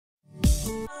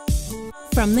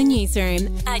From the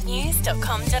newsroom at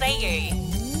news.com.au.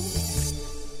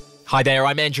 Hi there,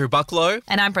 I'm Andrew Bucklow.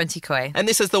 And I'm Bronte Coy. And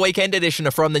this is the weekend edition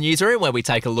of From the Newsroom, where we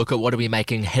take a look at what are we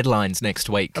making headlines next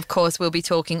week. Of course, we'll be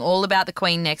talking all about the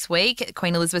Queen next week.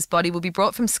 Queen Elizabeth's body will be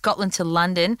brought from Scotland to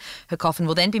London. Her coffin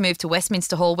will then be moved to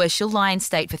Westminster Hall, where she'll lie in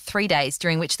state for 3 days,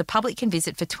 during which the public can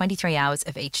visit for 23 hours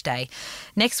of each day.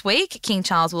 Next week, King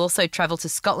Charles will also travel to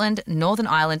Scotland, Northern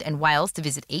Ireland and Wales to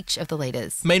visit each of the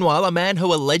leaders. Meanwhile, a man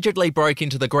who allegedly broke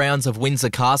into the grounds of Windsor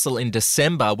Castle in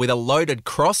December with a loaded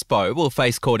crossbow will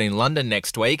face court in London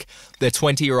next week. The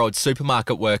 20-year-old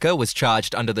supermarket worker was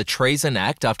charged under the Treason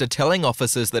Act after telling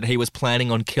officers that he was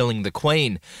planning on killing the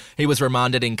Queen. He was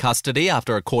remanded in custody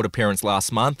after a court appearance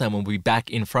last month and will be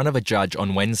back in front of a judge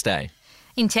on Wednesday.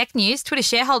 In tech news, Twitter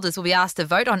shareholders will be asked to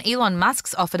vote on Elon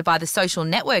Musk's offer to buy the social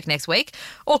network next week.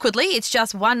 Awkwardly, it's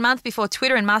just 1 month before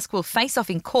Twitter and Musk will face off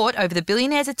in court over the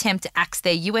billionaire's attempt to axe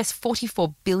their US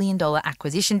 $44 billion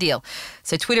acquisition deal.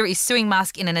 So Twitter is suing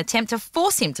Musk in an attempt to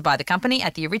force him to buy the company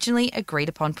at the originally agreed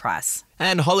upon price.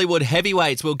 And Hollywood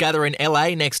heavyweights will gather in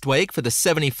LA next week for the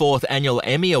 74th Annual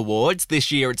Emmy Awards.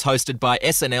 This year it's hosted by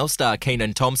SNL star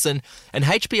Kenan Thompson, and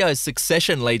HBO's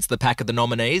Succession leads the pack of the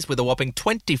nominees with a whopping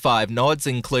 25 nods,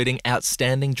 including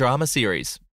Outstanding Drama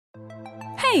Series.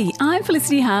 Hey, I'm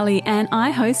Felicity Harley and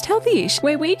I host Healthyish,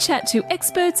 where we chat to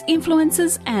experts,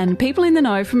 influencers and people in the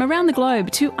know from around the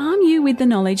globe to arm you with the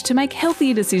knowledge to make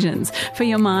healthier decisions for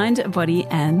your mind, body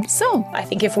and soul. I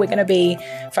think if we're going to be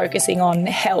focusing on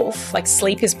health, like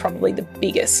sleep is probably the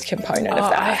biggest component of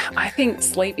that. I think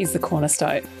sleep is the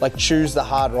cornerstone. Like choose the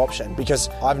harder option, because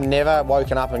I've never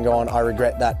woken up and gone, I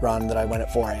regret that run that I went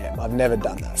at 4 a.m. I've never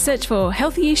done that. Search for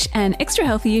Healthyish and Extra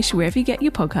Healthyish wherever you get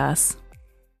your podcasts.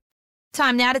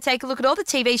 Time now to take a look at all the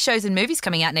TV shows and movies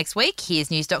coming out next week.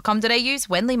 Here's news.com.au's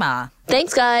Wenley Ma.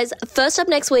 Thanks, guys. First up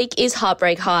next week is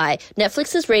Heartbreak High,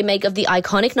 Netflix's remake of the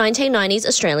iconic 1990s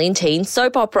Australian teen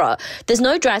soap opera. There's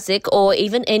no drastic or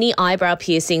even any eyebrow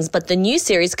piercings, but the new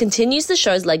series continues the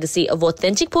show's legacy of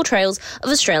authentic portrayals of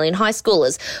Australian high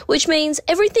schoolers, which means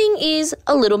everything is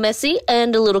a little messy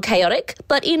and a little chaotic,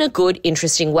 but in a good,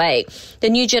 interesting way. The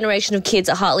new generation of kids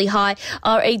at Hartley High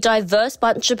are a diverse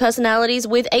bunch of personalities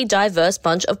with a diverse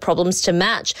bunch of problems to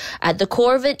match. At the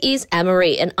core of it is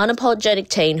Anne-Marie, an unapologetic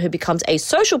teen who becomes a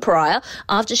social pariah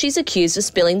after she's accused of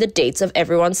spilling the deets of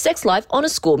everyone's sex life on a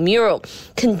school mural,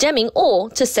 condemning all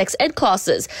to sex ed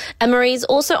classes. Anne-Marie is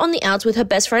also on the outs with her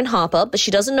best friend Harper, but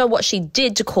she doesn't know what she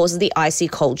did to cause the icy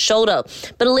cold shoulder.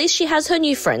 But at least she has her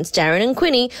new friends, Darren and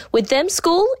Quinny. With them,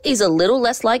 school is a little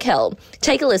less like hell.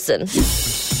 Take a listen.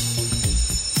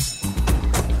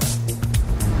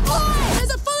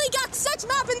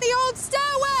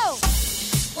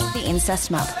 The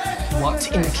incest map.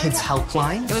 What, in the kids'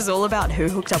 helpline? It was all about who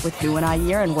hooked up with who in our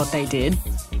year and what they did.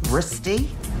 Wristy?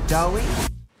 Doughy?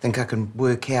 Think I can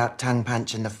work out tongue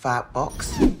punch in the fart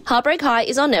box? Heartbreak High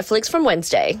is on Netflix from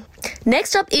Wednesday.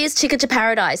 Next up is Ticket to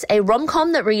Paradise, a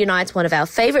rom-com that reunites one of our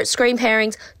favourite screen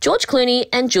pairings, George Clooney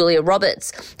and Julia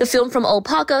Roberts. The film from Ol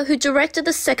Parker, who directed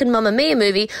the second Mamma Mia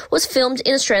movie, was filmed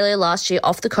in Australia last year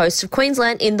off the coast of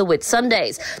Queensland in the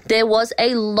Whitsundays. There was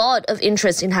a lot of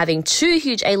interest in having two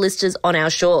huge A-listers on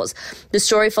our shores. The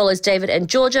story follows David and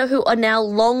Georgia, who are now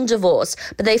long divorced,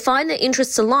 but they find their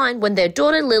interests align when their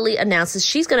daughter Lily announces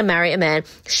she's going to marry a man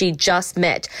she just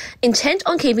met. Intent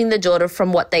on keeping the daughter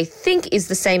from what they think is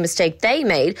the same mistake they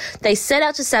made, they set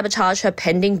out to sabotage her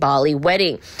pending Bali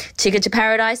wedding. Ticket to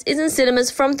Paradise is in cinemas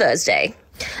from Thursday.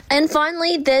 And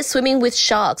finally, there's Swimming with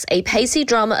Sharks, a pacey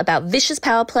drama about vicious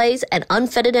power plays and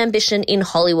unfettered ambition in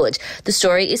Hollywood. The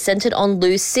story is centered on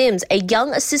Lou Sims, a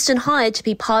young assistant hired to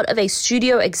be part of a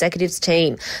studio executive's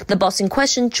team. The boss in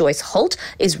question, Joyce Holt,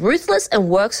 is ruthless and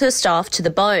works her staff to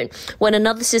the bone. When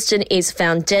another assistant is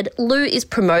found dead, Lou is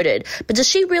promoted. But does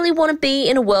she really want to be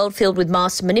in a world filled with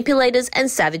master manipulators and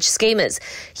savage schemers?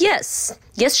 Yes,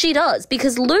 she does,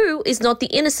 because Lou is not the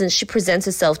innocent she presents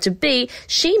herself to be.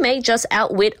 She may just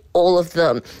outwit all of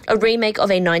them. A remake of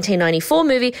a 1994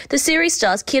 movie, the series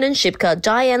stars Kiernan Shipka,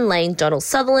 Diane Lane, Donald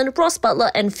Sutherland, Ross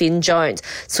Butler and Finn Jones.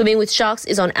 Swimming with Sharks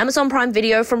is on Amazon Prime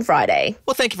Video from Friday.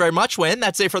 Well, thank you very much, Wen.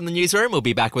 That's it from the newsroom. We'll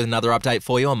be back with another update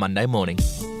for you on Monday morning.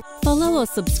 Follow or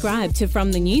subscribe to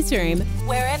From the Newsroom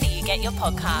wherever you get your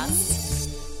podcasts.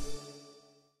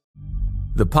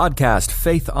 The podcast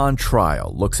Faith on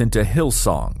Trial looks into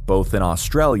Hillsong, both in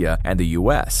Australia and the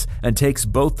US, and takes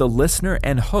both the listener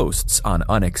and hosts on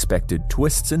unexpected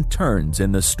twists and turns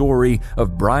in the story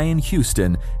of Brian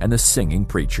Houston and the Singing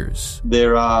Preachers.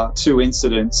 There are 2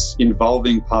 incidents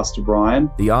involving Pastor Brian.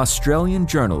 The Australian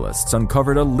journalists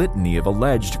uncovered a litany of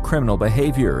alleged criminal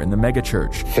behavior in the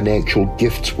megachurch. Financial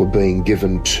gifts were being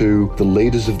given to the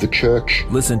leaders of the church.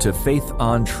 Listen to Faith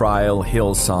on Trial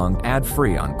Hillsong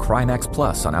ad-free on Crimex Plus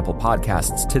on Apple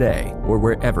Podcasts today or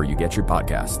wherever you get your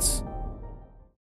podcasts.